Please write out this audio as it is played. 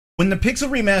When the Pixel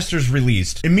Remasters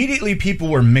released, immediately people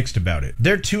were mixed about it.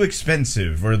 They're too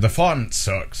expensive, or the font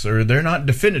sucks, or they're not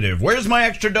definitive. Where's my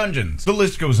extra dungeons? The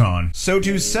list goes on. So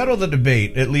to settle the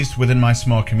debate, at least within my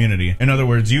small community, in other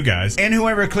words, you guys, and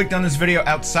whoever clicked on this video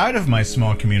outside of my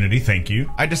small community, thank you,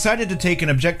 I decided to take an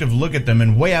objective look at them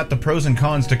and weigh out the pros and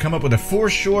cons to come up with a for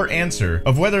sure answer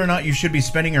of whether or not you should be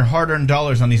spending your hard-earned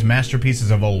dollars on these masterpieces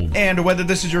of old. And whether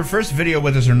this is your first video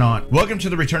with us or not, welcome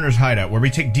to the Returner's Hideout, where we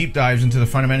take deep dives into the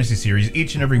Final Fantasy series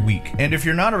each and every week. And if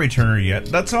you're not a returner yet,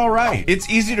 that's alright. It's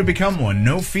easy to become one,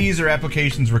 no fees or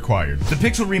applications required. The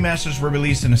Pixel Remasters were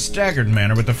released in a staggered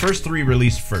manner, with the first 3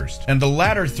 released first, and the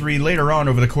latter 3 later on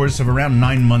over the course of around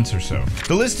 9 months or so.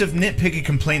 The list of nitpicky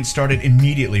complaints started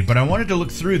immediately, but I wanted to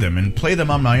look through them and play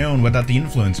them on my own without the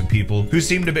influence of people who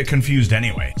seemed a bit confused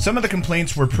anyway. Some of the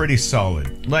complaints were pretty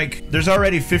solid. Like, there's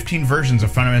already 15 versions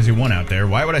of Final Fantasy 1 out there,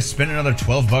 why would I spend another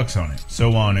 $12 on it?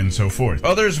 So on and so forth.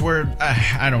 Others were,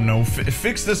 I don't know,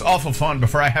 fix this awful font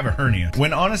before I have a hernia.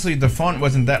 When honestly, the font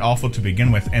wasn't that awful to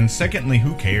begin with, and secondly,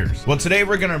 who cares? Well, today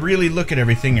we're gonna really look at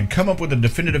everything and come up with a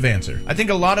definitive answer. I think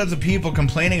a lot of the people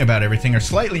complaining about everything are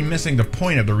slightly missing the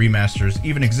point of the remasters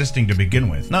even existing to begin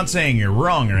with. Not saying you're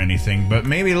wrong or anything, but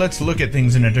maybe let's look at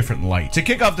things in a different light. To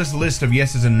kick off this list of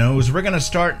yeses and nos, we're gonna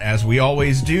start, as we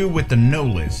always do, with the no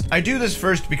list. I do this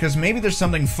first because maybe there's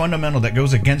something fundamental that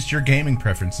goes against your gaming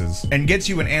preferences and gets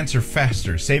you an answer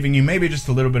faster, saving you maybe just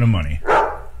a little bit of money.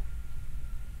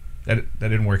 That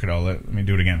didn't work at all. Let me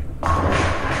do it again.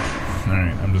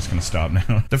 Alright, I'm just gonna stop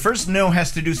now. The first no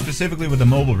has to do specifically with the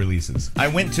mobile releases. I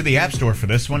went to the App Store for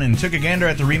this one and took a gander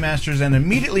at the remasters and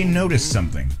immediately noticed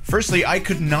something. Firstly, I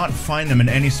could not find them in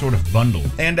any sort of bundle.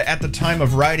 And at the time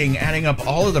of writing, adding up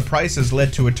all of the prices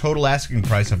led to a total asking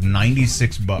price of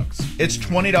 $96. It's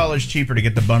 $20 cheaper to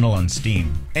get the bundle on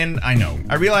Steam. And I know,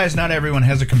 I realize not everyone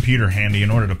has a computer handy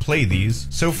in order to play these,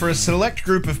 so for a select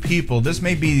group of people, this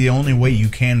may be the only way you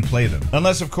can play them.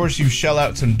 Unless, of course, you shell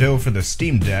out some dough for the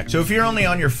Steam Deck. So if you're only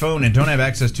on your phone and don't have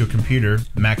access to a computer,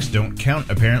 Macs don't count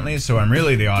apparently, so I'm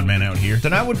really the odd man out here,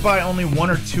 then I would buy only 1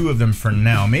 or 2 of them for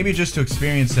now, maybe just to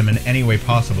experience them in any way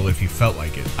possible if you felt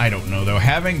like it. I don't know though,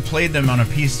 having played them on a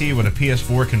PC with a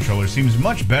PS4 controller seems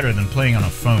much better than playing on a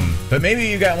phone. But maybe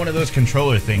you got one of those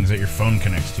controller things that your phone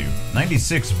connects to.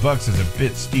 $96 is a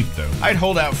bit steep though. I'd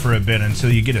hold out for a bit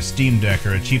until you get a Steam Deck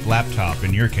or a cheap laptop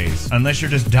in your case, unless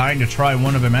you're just dying to try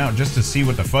one of them out just to see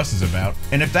what the fuss is about.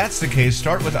 And if that's the case,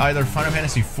 start with either Final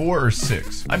Fantasy 4 or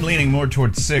 6. I'm leaning more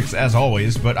towards 6 as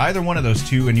always, but either one of those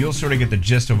 2 and you'll sort of get the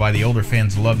gist of why the older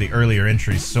fans love the earlier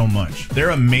entries so much. They're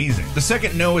amazing. The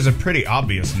second no is a pretty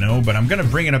obvious no, but I'm gonna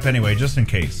bring it up anyway just in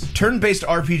case. Turn-based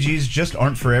RPGs just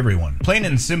aren't for everyone. Plain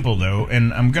and simple though,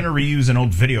 and I'm gonna reuse an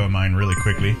old video of mine really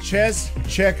quickly. Chess,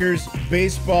 checkers,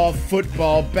 baseball,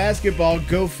 football, basketball,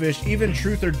 Go Fish, even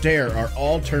Truth or Dare are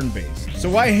all turn-based. So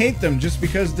why hate them just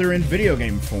because they're in video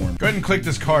game form? Go ahead and click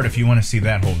this card if you want to see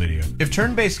that whole video. If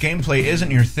turn-based gameplay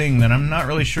isn't your thing, then I'm not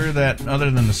really sure that,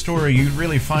 other than the story, you'd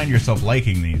really find yourself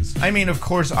liking these. I mean, of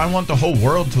course, I want the whole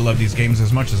world to love these games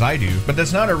as much as I do, but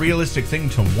that's not a realistic thing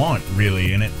to want,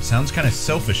 really, and it sounds kind of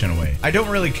selfish in a way. I don't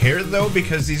really care, though,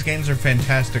 because these games are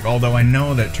fantastic, although I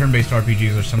know that turn-based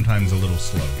RPGs are sometimes a little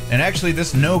slow. And actually,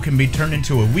 this no can be turned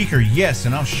into a weaker yes,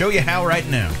 and I'll show you how right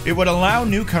now. It would allow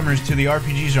newcomers to the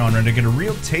RPG genre to get a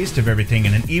real taste of everything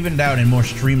in an evened out and more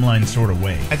streamlined sort of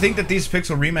way. I think that these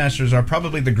Pixel Remasters are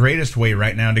probably the greatest way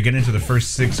right now to get into the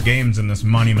first 6 games in this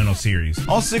monumental series.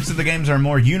 All 6 of the games are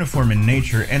more uniform in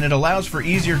nature, and it allows for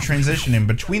easier transition in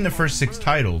between the first 6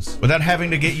 titles without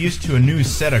having to get used to a new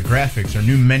set of graphics or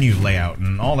new menu layout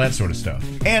and all that sort of stuff.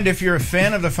 And if you're a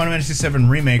fan of the Final Fantasy VII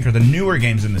Remake or the newer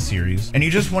games in the series, and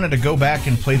you just wanted to go back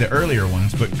and play the earlier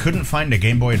ones but couldn't find a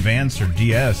Game Boy Advance or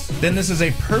DS, then this is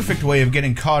a perfect way of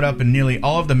getting caught up in nearly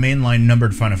all of the mainline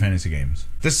numbered Final Fantasy games.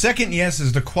 The second yes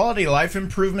is the quality of life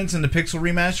improvements in the Pixel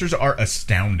Remasters are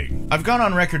astounding. I've gone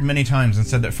on record many times and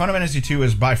said that Final Fantasy II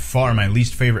is by far my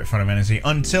least favorite Final Fantasy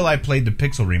until I played the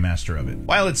Pixel Remaster of it.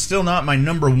 While it's still not my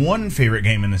 #1 favorite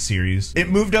game in the series, it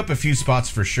moved up a few spots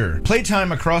for sure.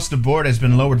 Playtime across the board has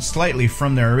been lowered slightly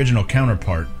from their original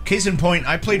counterpart. Case in point,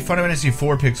 I played Final Fantasy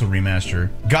IV Pixel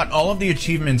Remaster, got all of the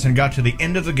achievements and got to the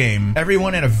end of the game,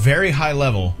 everyone at a very high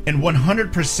level, and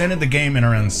 100% of the game in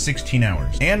around 16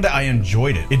 hours. And I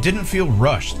enjoyed it. It didn't feel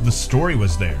rushed, the story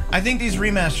was there. I think these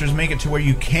remasters make it to where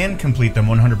you can complete them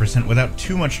 100% without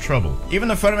too much trouble. Even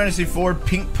the Final Fantasy IV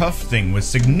Pink Puff thing was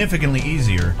significantly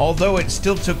easier, although it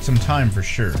still took some time for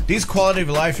sure. These quality of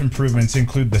life improvements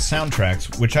include the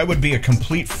soundtracks, which I would be a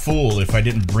complete fool if I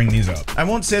didn't bring these up. I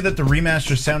won't say that the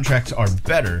remaster soundtrack soundtracks are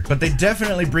better, but they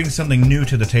definitely bring something new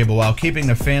to the table while keeping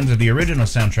the fans of the original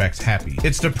soundtracks happy.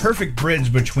 It's the perfect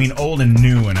bridge between old and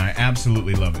new, and I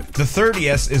absolutely love it. The third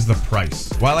yes is the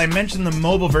price. While I mentioned the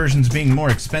mobile versions being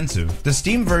more expensive, the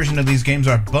Steam version of these games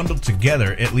are bundled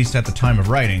together, at least at the time of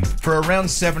writing, for around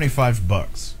 75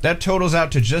 bucks. That totals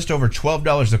out to just over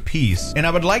 $12 a piece, and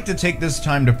I would like to take this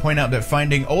time to point out that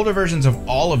finding older versions of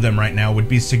all of them right now would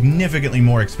be significantly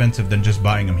more expensive than just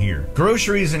buying them here.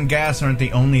 Groceries and gas aren't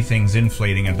the only things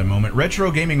inflating at the moment.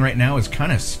 Retro gaming right now is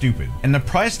kind of stupid, and the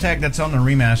price tag that's on the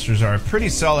remasters are a pretty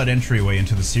solid entryway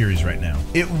into the series right now.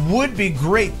 It would be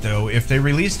great though if they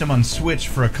released them on Switch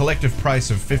for a collective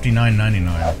price of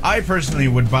 $59.99. I personally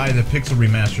would buy the Pixel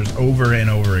remasters over and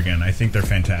over again. I think they're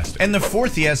fantastic. And the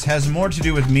fourth yes has more to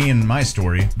do with me and my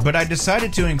story, but I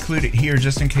decided to include it here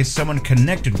just in case someone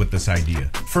connected with this idea.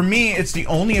 For me, it's the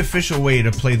only official way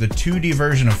to play the 2D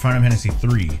version of Final Fantasy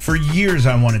III. For years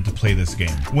I wanted to play this game.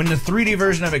 When the 3D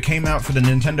version of it came out for the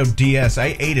Nintendo DS,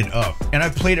 I ate it up, and I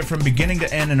played it from beginning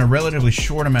to end in a relatively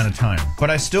short amount of time. But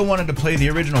I still wanted to play the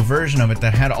original version of it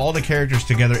that had all the characters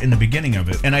together in the beginning of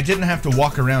it, and I didn't have to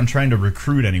walk around trying to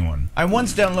recruit anyone. I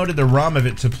once downloaded the ROM of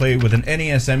it to play with an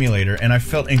NES emulator, and I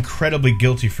felt incredibly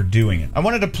guilty for doing it. I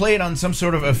wanted to play it on some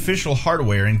sort of official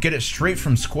hardware and get it straight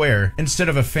from Square instead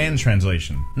of a fan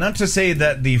translation. Not to say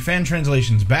that the fan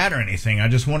translation's bad or anything, I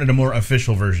just wanted a more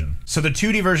official version. So the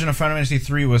 2D version of Final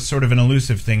Fantasy III was sort of an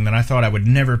elusive thing that I thought I would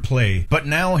never play, but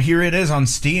now here it is on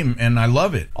Steam and I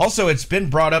love it. Also, it's been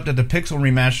brought up that the Pixel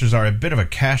remasters are a bit of a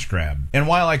cash grab, and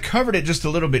while I covered it just a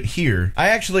little bit here, I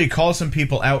actually call some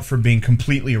people out for being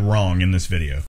completely wrong in this video.